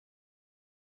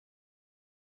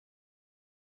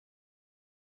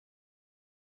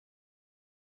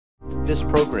This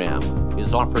program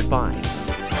is offered by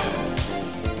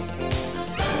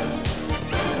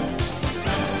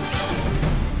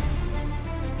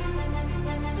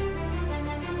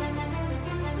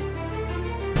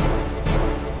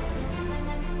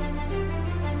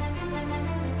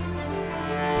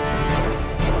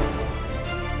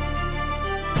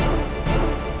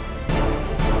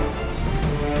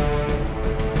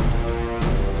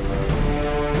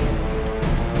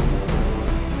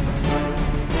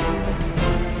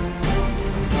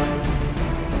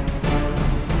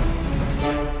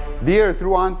Dear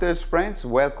True Hunters friends,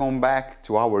 welcome back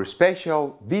to our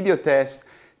special video test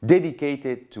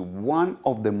dedicated to one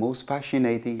of the most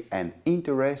fascinating and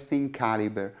interesting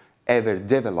caliber ever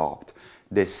developed,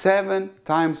 the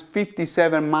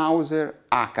 7x57 Mauser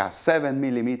aka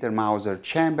 7mm Mauser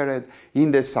chambered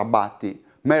in the Sabatti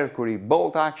Mercury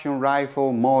bolt-action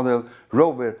rifle model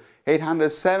Rover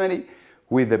 870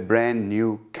 with a brand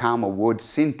new camo wood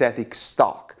synthetic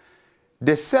stock.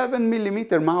 The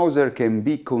 7mm Mauser can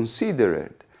be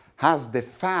considered as the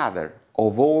father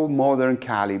of all modern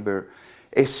caliber,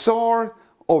 a sort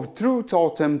of true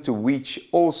totem to which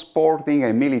all sporting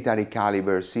and military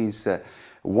caliber since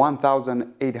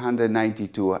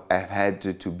 1892 have had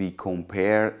to be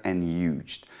compared and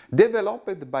used.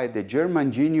 Developed by the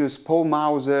German genius Paul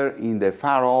Mauser in the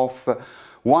far-off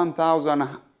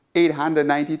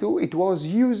 1892, it was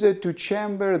used to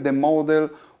chamber the model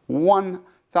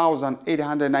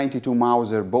 1892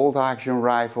 Mauser bolt-action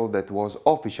rifle that was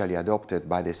officially adopted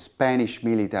by the Spanish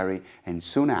military and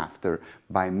soon after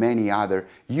by many other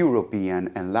European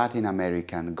and Latin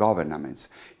American governments.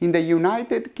 In the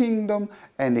United Kingdom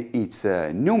and its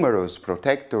numerous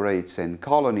protectorates and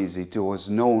colonies, it was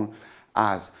known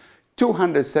as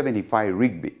 275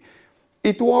 Rigby.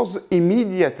 It was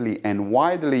immediately and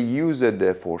widely used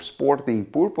for sporting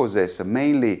purposes,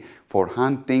 mainly for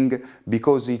hunting,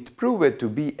 because it proved to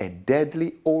be a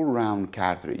deadly all-round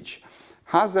cartridge.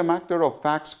 As a matter of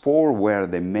fact, four were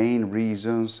the main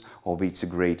reasons of its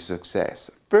great success.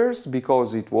 First,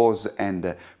 because it was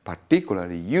and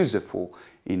particularly useful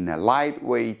in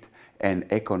lightweight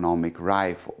and economic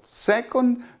rifles.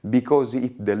 Second, because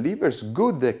it delivers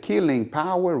good killing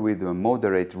power with a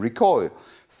moderate recoil.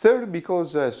 Third,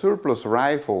 because surplus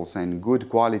rifles and good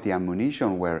quality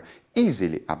ammunition were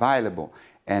easily available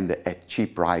and at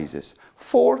cheap prices.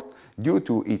 Fourth, due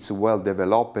to its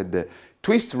well-developed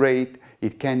twist rate,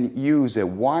 it can use a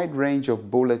wide range of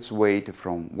bullets weight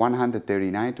from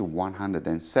 139 to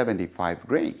 175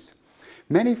 grains.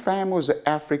 Many famous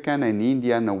African and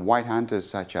Indian white hunters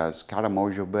such as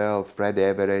Caramojo Bell, Fred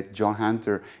Everett, John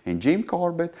Hunter and Jim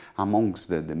Corbett, amongst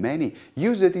the many,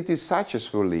 used it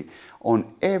successfully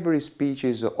on every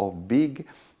species of big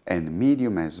and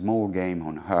medium and small game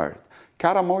on earth.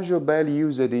 Caramojo Bell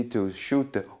used it to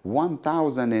shoot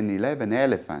 1,011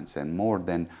 elephants and more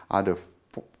than other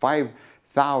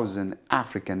 5,000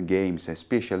 African games,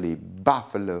 especially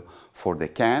buffalo for the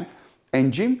camp.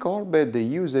 And Jim Corbett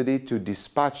used it to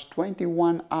dispatch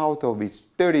 21 out of its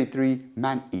 33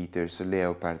 man-eaters,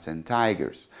 leopards and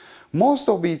tigers. Most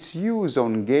of its use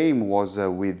on game was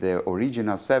with the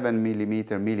original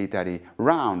 7mm military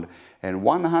round and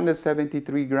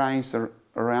 173 grains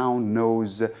round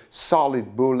nose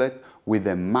solid bullet with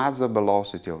a muzzle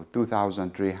velocity of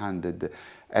 2,300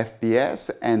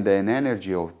 FPS and an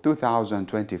energy of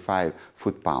 2,025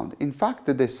 foot-pounds. In fact,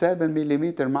 the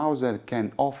 7mm Mauser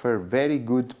can offer very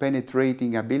good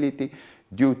penetrating ability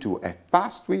due to a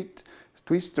fast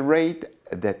twist rate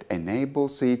that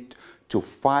enables it to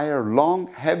fire long,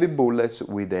 heavy bullets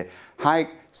with a high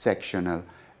sectional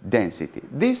density.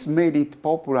 This made it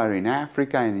popular in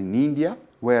Africa and in India,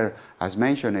 where, as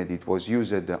mentioned, it was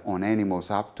used on animals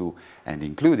up to and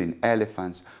including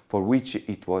elephants, for which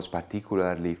it was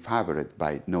particularly favored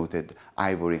by noted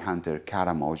ivory hunter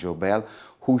Caramojo Bell,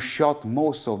 who shot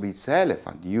most of its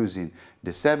elephant using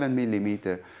the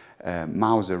 7mm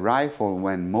Mauser rifle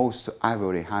when most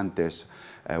ivory hunters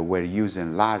were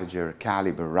using larger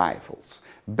caliber rifles.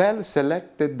 Bell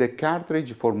selected the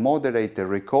cartridge for moderate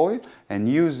recoil and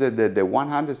used the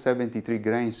 173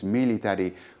 grains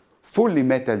military fully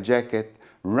metal jacket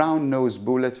round nose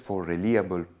bullets for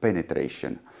reliable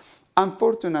penetration.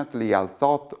 Unfortunately,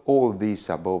 although all these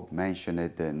above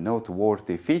mentioned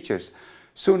noteworthy features,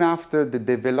 soon after the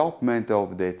development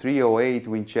of the 308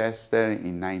 Winchester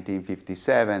in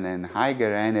 1957 and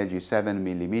higher energy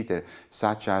 7mm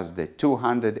such as the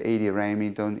 280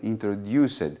 Remington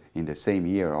introduced in the same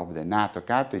year of the NATO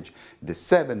cartridge, the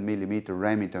 7mm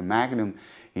Remington Magnum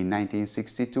in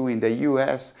 1962 in the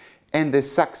US, and the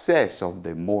success of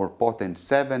the more potent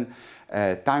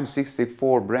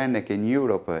 7x64 brand in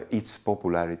Europe, its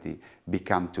popularity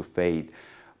began to fade.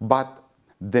 But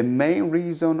the main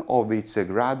reason of its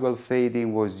gradual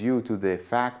fading was due to the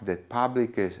fact that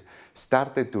public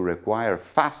started to require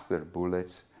faster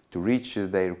bullets to reach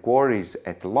their quarries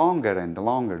at longer and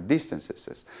longer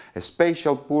distances, a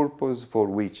special purpose for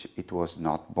which it was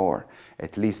not born,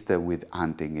 at least with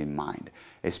hunting in mind,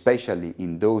 especially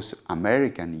in those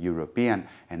American, European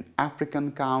and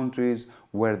African countries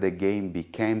where the game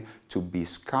became to be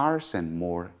scarce and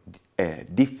more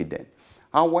diffident.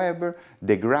 However,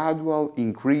 the gradual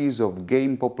increase of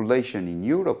game population in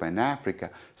Europe and Africa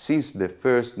since the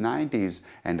first 90s,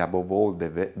 and above all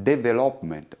the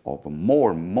development of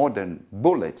more modern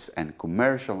bullets and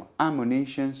commercial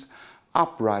ammunitions,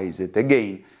 upraised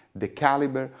again the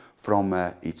caliber from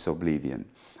its oblivion.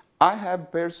 I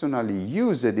have personally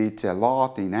used it a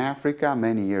lot in Africa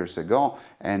many years ago,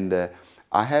 and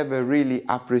I have really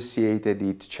appreciated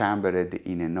it chambered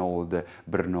in an old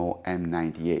Brno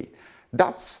M98.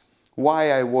 That's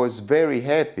why I was very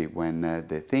happy when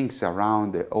the things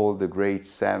around the Old Great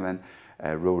 7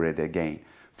 roared again.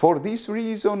 For this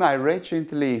reason, I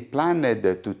recently planned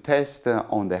to test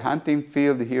on the hunting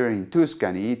field here in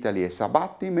Tuscany, Italy, a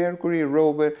Sabatti Mercury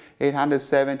Rover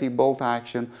 870 bolt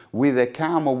action with a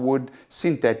camo wood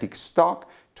synthetic stock,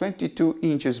 22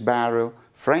 inches barrel,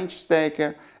 French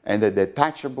stacker, and a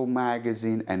detachable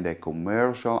magazine and a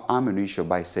commercial ammunition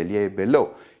by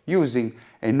Sellier&Bellot, using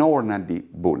an Hornady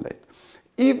bullet.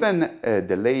 Even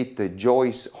the late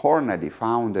Joyce Hornady,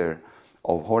 founder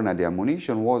of Hornady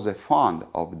Ammunition, was a fan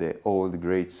of the Old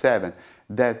Great 7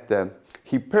 that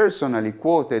he personally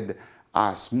quoted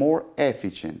as more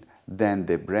efficient than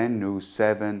the brand new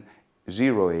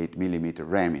 7.08mm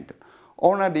Remington.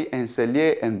 Hornady and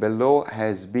Sellier&Bellot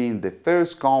has been the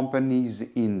first companies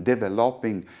in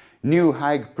developing new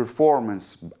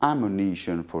high-performance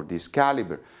ammunition for this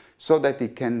caliber, so that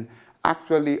it can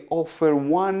actually offer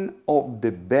one of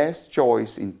the best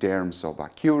choice in terms of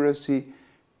accuracy,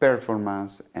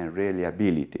 performance and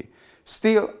reliability,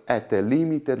 still at a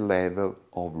limited level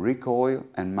of recoil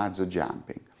and muzzle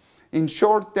jumping. In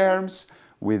short terms,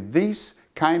 with this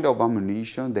kind of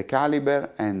ammunition, the caliber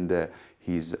and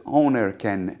his owner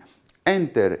can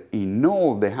enter in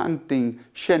all the hunting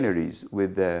sceneries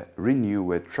with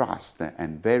renewed trust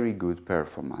and very good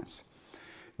performance.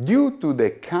 Due to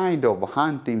the kind of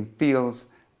hunting fields,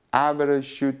 average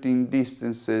shooting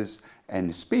distances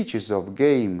and species of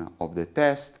game of the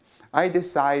test, I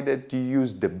decided to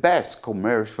use the best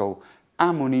commercial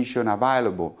ammunition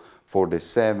available for the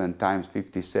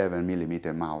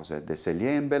 7x57mm Mauser, the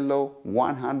Sellier&Bellot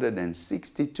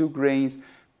 162 grains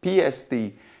PST,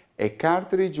 a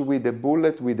cartridge with a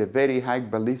bullet with a very high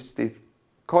ballistic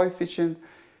coefficient,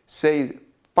 say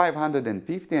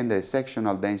 550 and a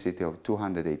sectional density of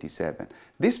 287.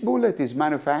 This bullet is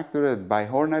manufactured by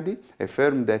Hornady, a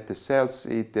firm that sells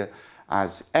it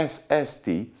as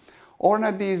SST.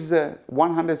 Hornady's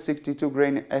 162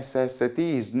 grain SST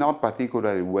is not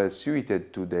particularly well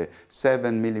suited to the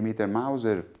 7mm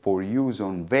Mauser for use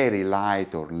on very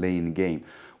light or lane game.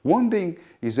 Wounding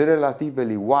is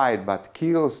relatively wide, but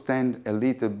kills tend a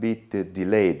little bit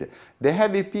delayed. The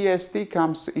heavy PST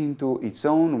comes into its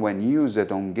own when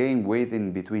used on game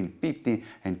weighing between 50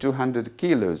 and 200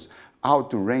 kilos,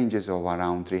 out to ranges of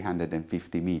around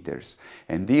 350 meters.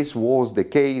 And this was the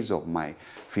case of my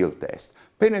field test.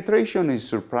 Penetration is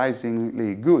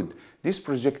surprisingly good. This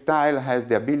projectile has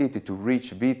the ability to reach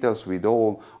vitals with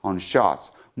all on shots,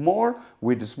 more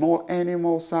with small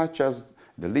animals such as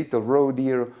the little roe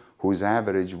deer, whose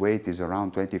average weight is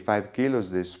around 25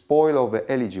 kilos, the spoil of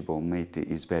eligible meat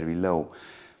is very low.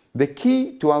 The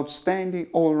key to outstanding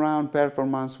all-round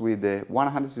performance with the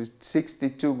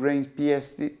 162 grains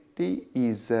PST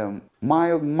is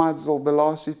mild muzzle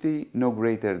velocity no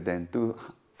greater than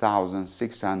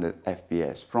 2,600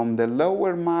 FPS. From the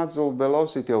lower muzzle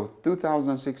velocity of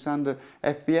 2,600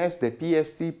 FPS, the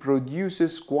PST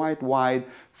produces quite wide,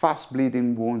 fast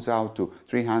bleeding wounds out to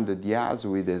 300 yards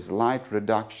with a slight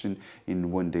reduction in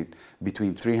wounded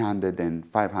between 300 and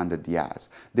 500 yards.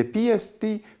 The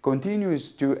PST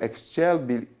continues to excel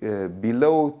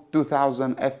below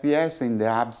 2,000 FPS in the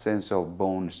absence of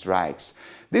bone strikes.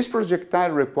 This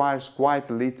projectile requires quite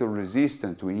little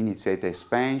resistance to initiate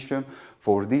expansion.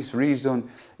 For this reason,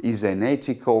 is an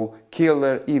ethical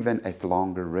killer even at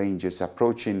longer ranges,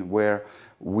 approaching where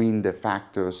wind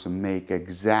factors make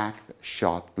exact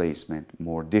shot placement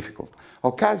more difficult.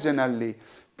 Occasionally,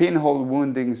 pinhole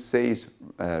wounding, says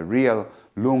real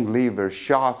long lever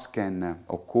shots can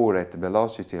occur at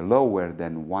velocity lower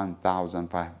than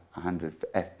 1,500 100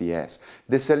 FPS.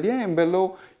 The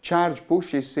Sellier&Bellot charge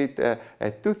pushes it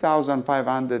at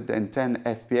 2510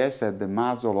 FPS at the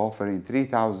muzzle, offering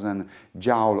 3000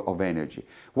 joule of energy.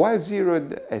 While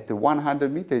zeroed at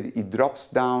 100 meters, it drops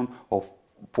down of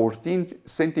 14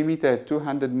 centimeters at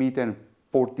 200 meters and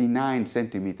 49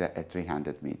 centimeters at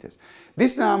 300 meters.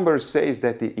 This number says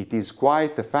that it is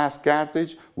quite a fast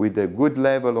cartridge with a good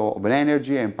level of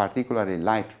energy and particularly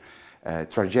light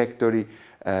trajectory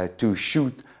to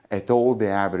shoot at all the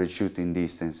average shooting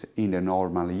distance in the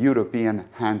normal European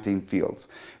hunting fields.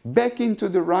 Back into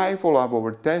the rifle of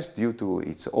our test, due to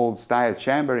its old style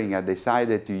chambering, I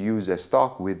decided to use a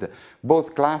stock with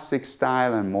both classic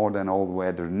style and modern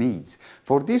all-weather needs.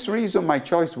 For this reason, my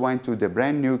choice went to the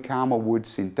brand new camo wood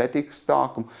synthetic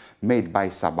stock made by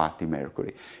Sabatti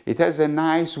Mercury. It has a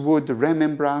nice wood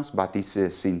remembrance, but its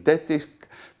synthetic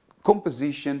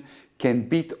composition can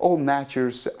beat all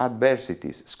nature's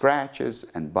adversities, scratches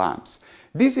and bumps.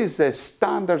 This is a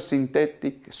standard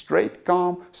synthetic straight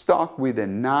comb stock with a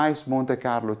nice Monte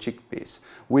Carlo cheekpiece.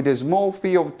 With a small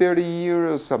fee of 30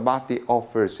 euros, Sabatti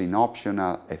offers in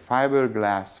optional a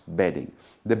fiberglass bedding.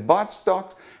 The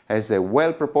buttstock has a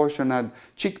well-proportioned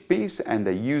cheekpiece and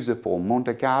a useful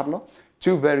Monte Carlo,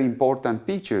 two very important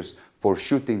features for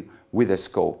shooting with a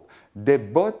scope. The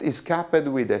butt is capped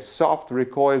with a soft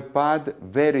recoil pad,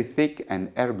 very thick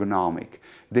and ergonomic.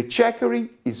 The checkering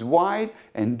is wide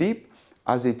and deep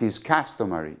as it is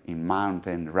customary in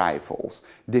mountain rifles.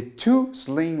 The two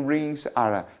sling rings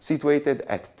are situated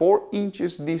at 4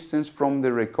 inches distance from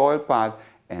the recoil pad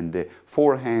and the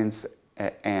forehands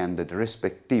end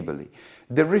respectively.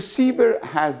 The receiver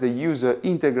has the user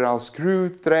integral screw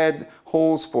thread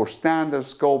holes for standard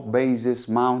scope bases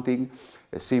mounting,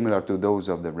 similar to those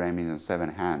of the Remington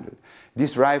 700.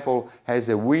 This rifle has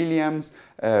a Williams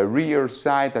rear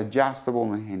sight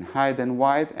adjustable in height and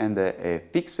width and a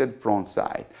fixed front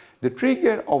sight. The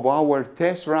trigger of our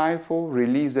test rifle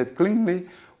released cleanly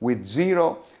with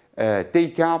zero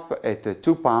take up at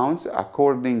 2 pounds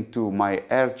according to my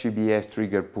RCBS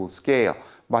trigger pull scale,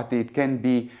 but it can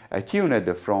be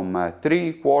tuned from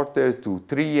 3/4 to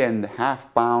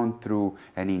 3.5 pounds through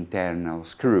an internal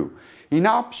screw. In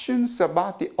option,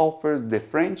 Sabatti offers the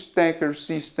French stacker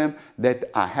system that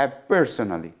I have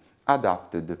personally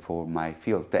adopted for my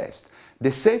field test.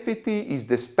 The safety is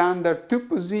the standard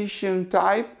 2-position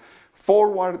type.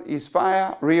 Forward is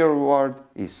fire, rearward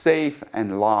is safe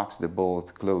and locks the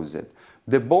bolt closed.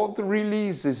 The bolt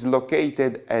release is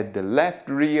located at the left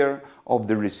rear of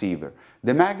the receiver.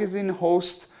 The magazine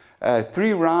hosts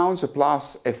 3 rounds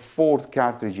plus a 4th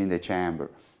cartridge in the chamber.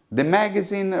 The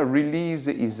magazine release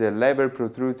is a lever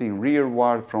protruding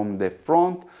rearward from the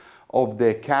front of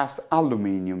the cast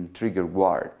aluminum trigger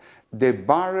guard. The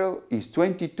barrel is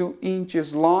 22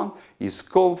 inches long, is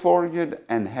cold forged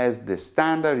and has the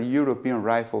standard European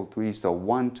rifle twist of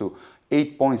 1 to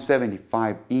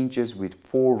 8.75 inches with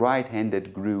 4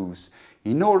 right-handed grooves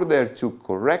in order to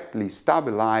correctly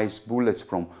stabilize bullets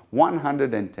from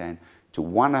 110 to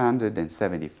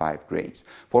 175 grains.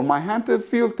 For my hunter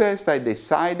field test, I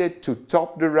decided to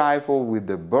top the rifle with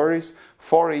the Boris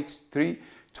 4X3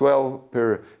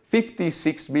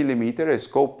 12x56mm, a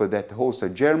scope that hosts a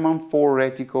German 4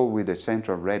 reticle with a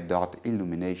central red dot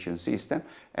illumination system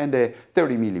and a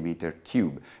 30mm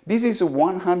tube. This is a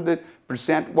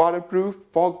 100% waterproof,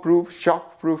 fog-proof,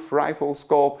 shock-proof rifle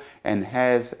scope and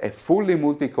has a fully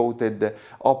multi-coated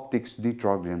optics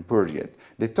detroglium period.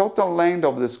 The total length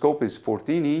of the scope is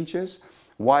 14 inches,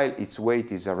 while its weight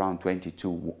is around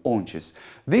 22 ounces.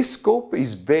 This scope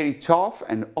is very tough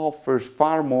and offers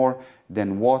far more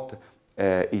than what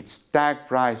its tag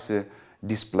price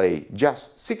display,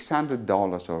 just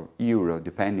 $600 or euro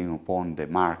depending upon the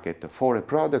market, for a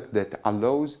product that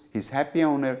allows his happy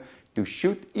owner to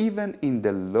shoot even in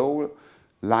the low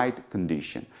light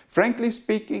condition. Frankly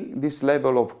speaking, this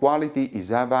level of quality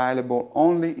is available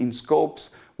only in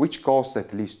scopes which cost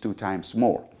at least 2 times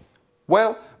more.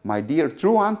 Well, my dear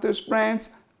true hunters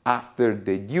friends, after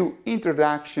the due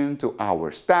introduction to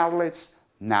our starlets,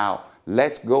 now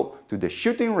let's go to the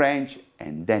shooting range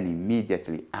and then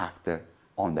immediately after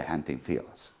on the hunting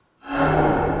fields.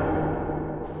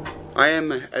 I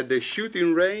am at the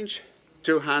shooting range,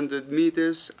 200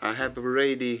 meters. I have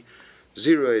already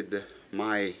zeroed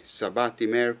my Sabatti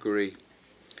Mercury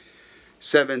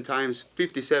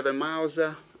 7x57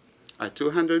 Mauser at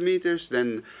 200 meters.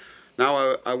 Then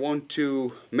now I want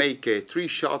to make a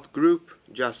 3-shot group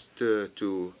just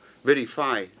to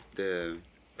verify the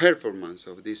performance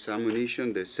of this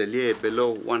ammunition, the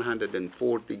Sellier&Bellot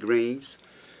 140 grains.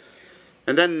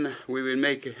 And then we will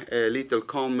make a little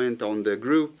comment on the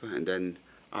group, and then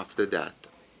after that,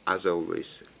 as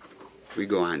always, we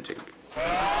go hunting.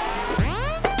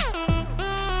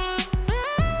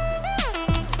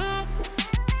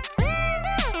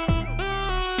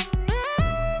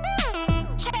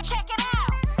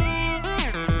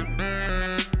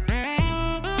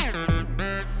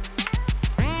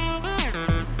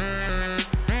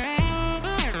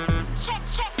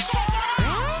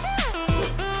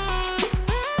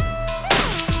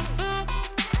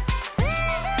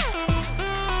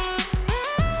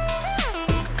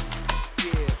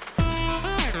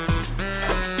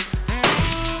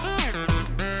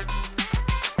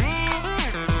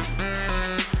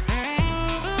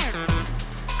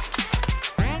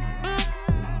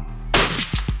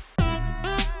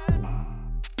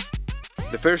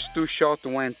 The first two shots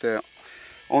went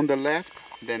on the left,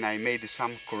 then I made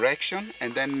some correction,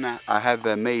 and then I have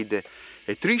made a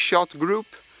 3-shot group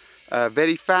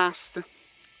very fast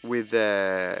with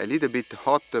a little bit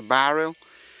hot barrel.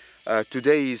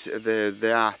 Today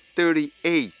there are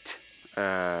 38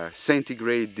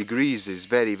 centigrade degrees, is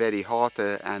very hot,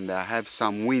 and I have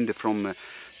some wind from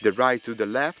the right to the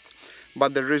left,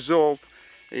 but the result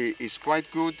is quite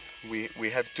good. We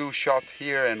have 2 shots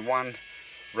here and one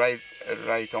right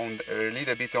on a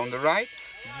little bit on the right.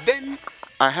 Then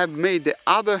I have made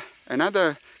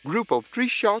another group of 3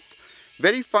 shots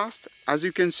very fast. As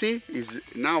you can see,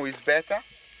 now is better.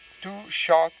 2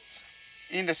 shots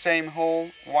in the same hole,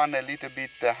 one a little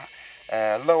bit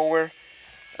lower,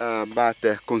 but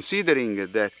considering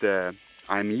that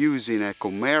I'm using a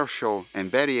commercial and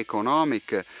very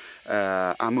economic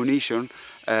ammunition,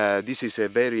 this is a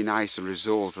very nice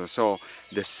result. So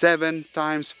the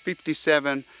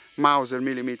 7x57 Mauser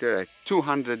millimeter at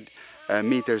 200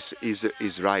 meters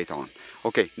is right on.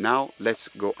 Okay, now let's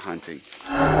go hunting.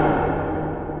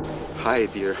 Hi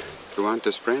dear True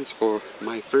Hunters friends, for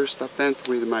my first attempt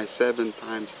with my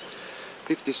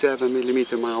 7x57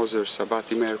 millimeter Mauser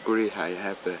Sabatti Mercury, I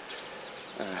have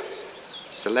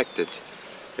selected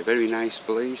a very nice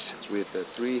place with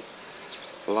 3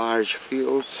 large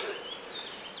fields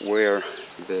where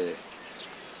the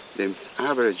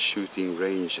average shooting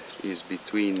range is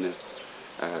between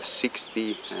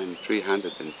 60 and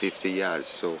 350 yards,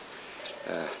 so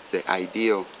the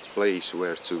ideal place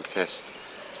where to test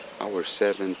our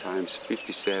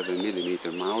 7x57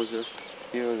 millimeter Mauser.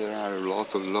 Here there are a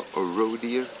lot of roe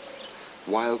deer,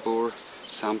 wild boar,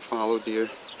 some fallow deer,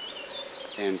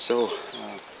 and so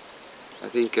I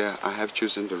think I have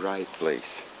chosen the right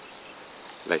place.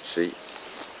 Let's see.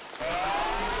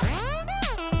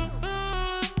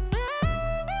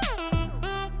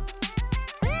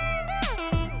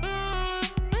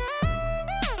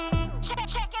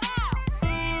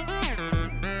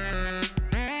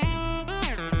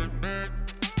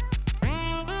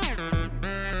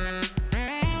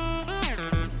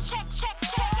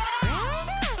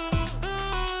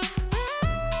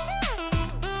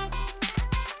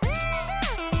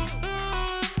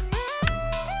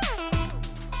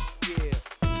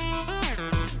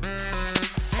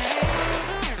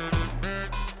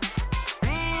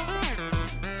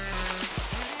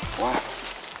 Wow,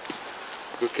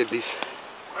 look at this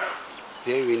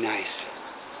very nice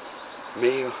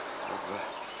male of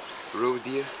roe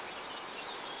deer.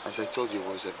 As I told you, it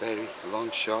was a very long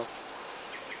shot,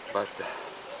 but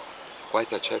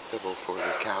quite acceptable for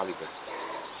the caliber.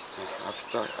 I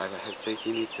have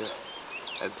taken it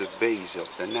at the base of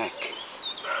the neck,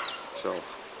 so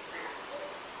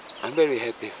I'm very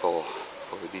happy for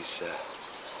this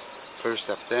first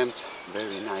attempt.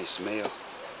 Very nice male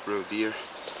roe deer.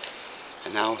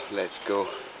 And now let's go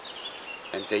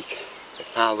and take a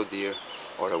fallow deer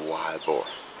or a wild boar.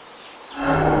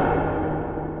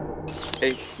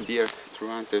 Hey dear True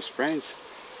Hunters friends,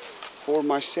 for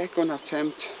my second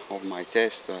attempt of my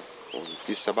test for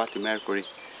this Sabatti Mercury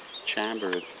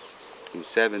chambered in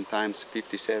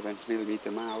 7x57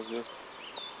 millimeter Mauser,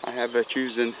 I have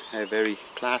chosen a very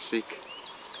classic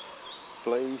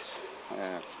place.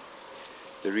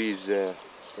 There is a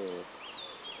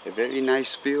very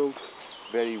nice field,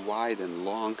 very wide and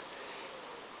long,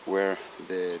 where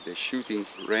the shooting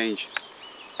range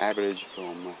average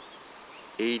from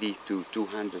 80 to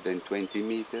 220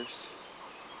 meters.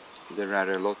 There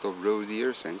are a lot of roe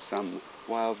deer and some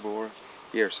wild boar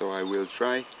here, so I will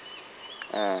try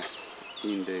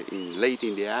late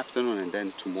in the afternoon, and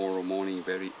then tomorrow morning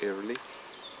very early.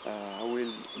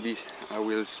 I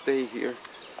will stay here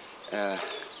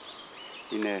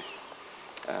in a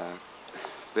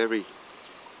very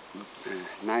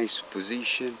nice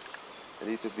position, a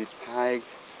little bit high,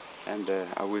 and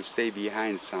I will stay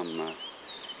behind some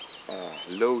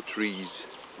low trees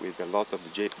with a lot of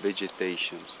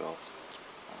vegetation, so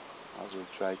I will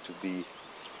try to be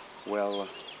well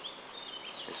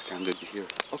esconded here.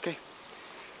 Okay,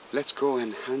 let's go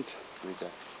and hunt with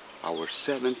our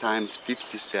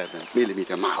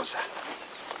 7x57 Mauser.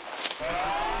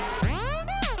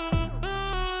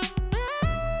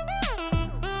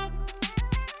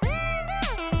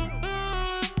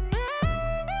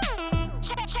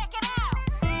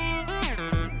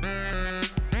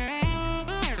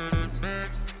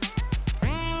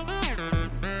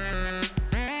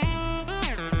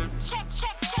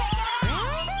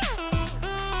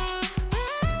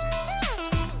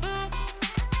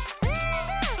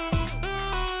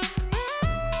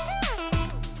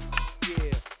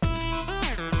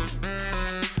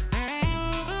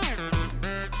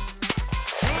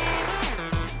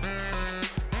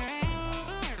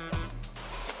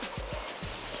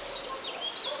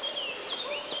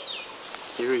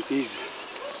 Here it is.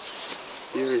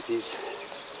 Here it is.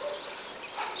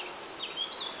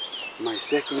 My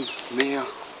second male.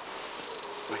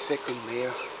 My second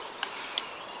male.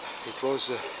 It was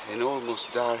an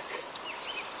almost dark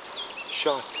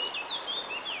shot.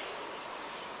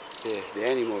 The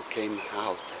animal came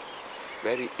out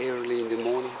very early in the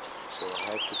morning, so I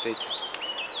had to take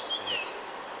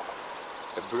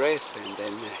a breath and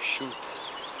then shoot.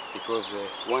 It was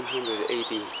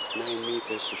 189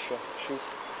 meters to shot,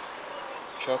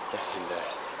 and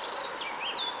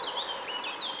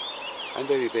I'm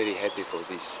very happy for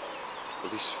this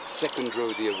second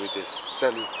rodeo with this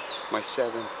my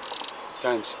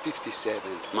 7x57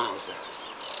 Mauser,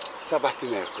 Sabatti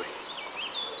Mercury.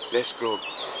 Let's go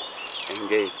and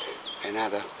get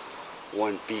another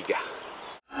one bigger.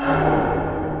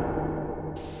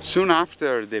 Soon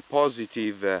after the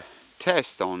positive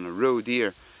test on roe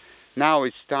deer, now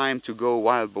it's time to go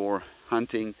wild boar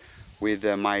hunting with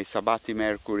my Sabatti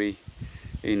Mercury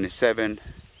in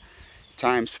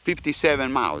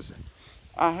 7x57 Mauser.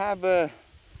 I have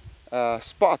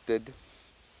spotted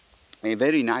a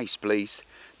very nice place.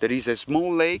 There is a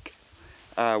small lake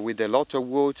with a lot of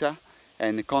water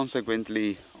and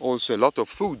consequently also a lot of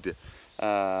food,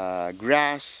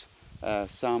 grass,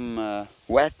 some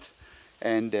wet,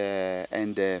 and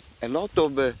a lot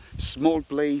of small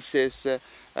places,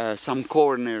 some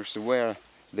corners where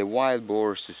the wild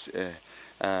boars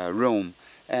roam.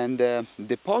 And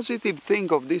the positive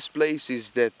thing of this place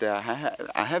is that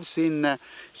I have seen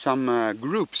some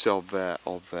groups of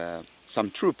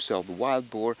some troops of wild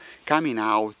boar coming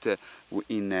out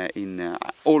in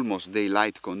almost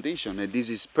daylight condition, and this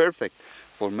is perfect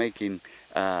for making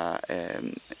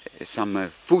some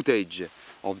footage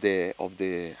of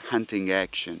the hunting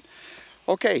action.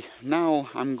 Okay, now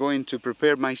I'm going to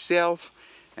prepare myself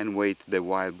and wait the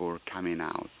wild boar coming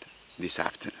out this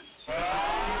afternoon.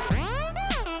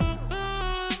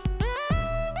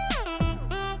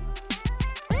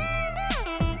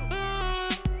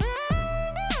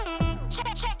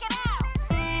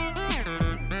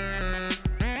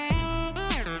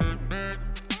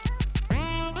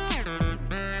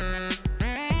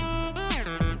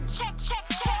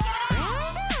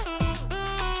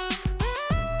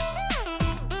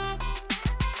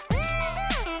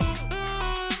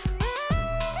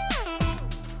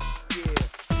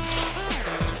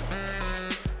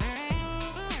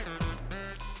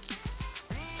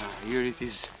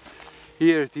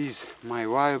 Here it is, my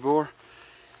wild boar.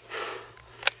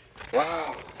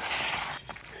 Wow!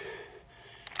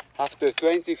 After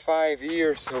 25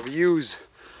 years of use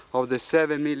of the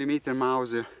 7mm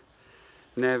Mauser,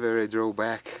 never a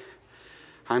drawback.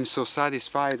 I'm so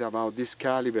satisfied about this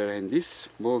caliber and this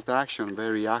bolt action,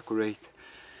 very accurate.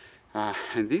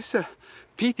 And this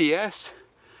PTS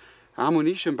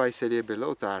ammunition by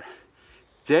Sellier&Bellot are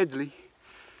deadly,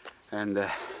 and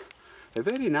a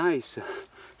very nice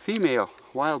female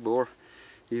wild boar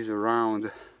is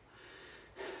around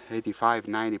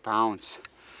 85-90 pounds.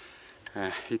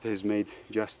 It has made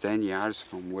just 10 yards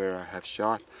from where I have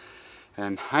shot,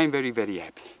 and I'm very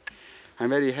happy. I'm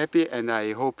very happy, and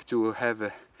I hope to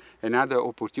have another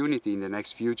opportunity in the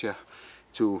next future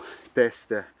to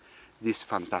test this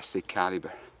fantastic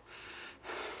caliber.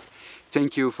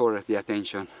 Thank you for the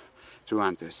attention, True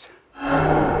Hunters.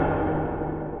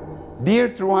 Dear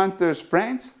True Hunters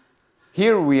friends,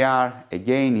 here we are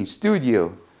again in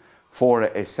studio for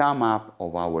a sum up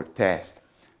of our test.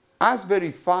 As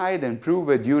verified and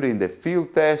proved during the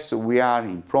field test, we are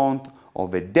in front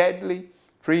of a deadly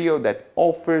trio that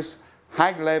offers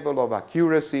high level of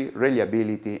accuracy,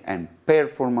 reliability and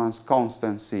performance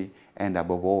constancy, and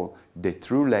above all, the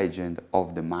true legend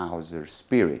of the Mauser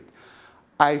spirit.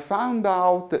 I found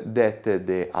out that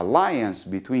the alliance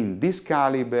between this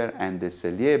caliber and the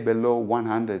Sellier&Bellot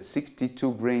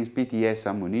 162 grains PTS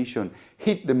ammunition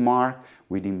hit the mark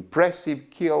with impressive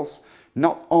kills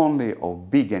not only of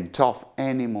big and tough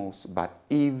animals but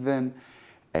even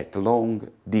at long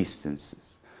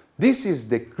distances. This is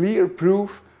the clear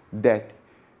proof that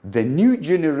the new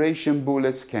generation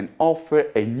bullets can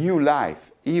offer a new life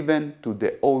even to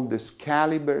the oldest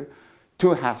caliber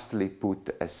too hastily put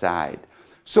aside.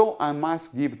 So I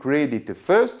must give credit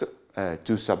first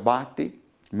to Sabatti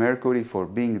Mercury for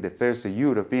being the first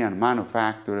European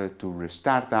manufacturer to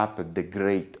restart up the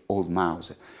great Old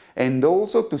Mauser, and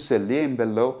also to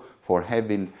Sellier&Bellot for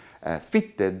having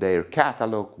fitted their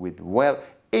catalog with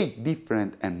 8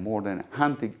 different and modern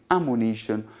hunting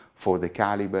ammunition for the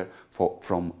caliber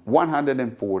from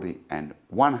 140 and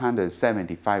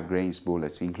 175 grains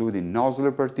bullets, including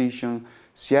Nosler Partition,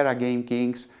 Sierra Game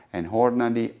Kings, and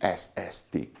Hornady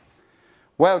SST.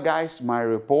 Well guys, my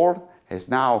report has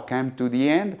now come to the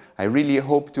end. I really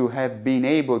hope to have been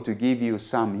able to give you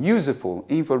some useful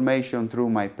information through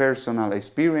my personal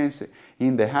experience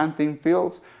in the hunting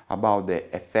fields about the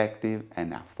effective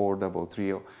and affordable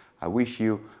trio. I wish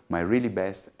you my really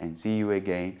best and see you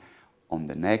again on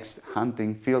the next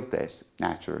hunting field test,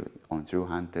 naturally, on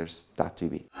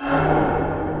TrueHunters.tv.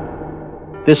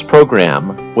 This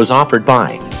program was offered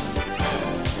by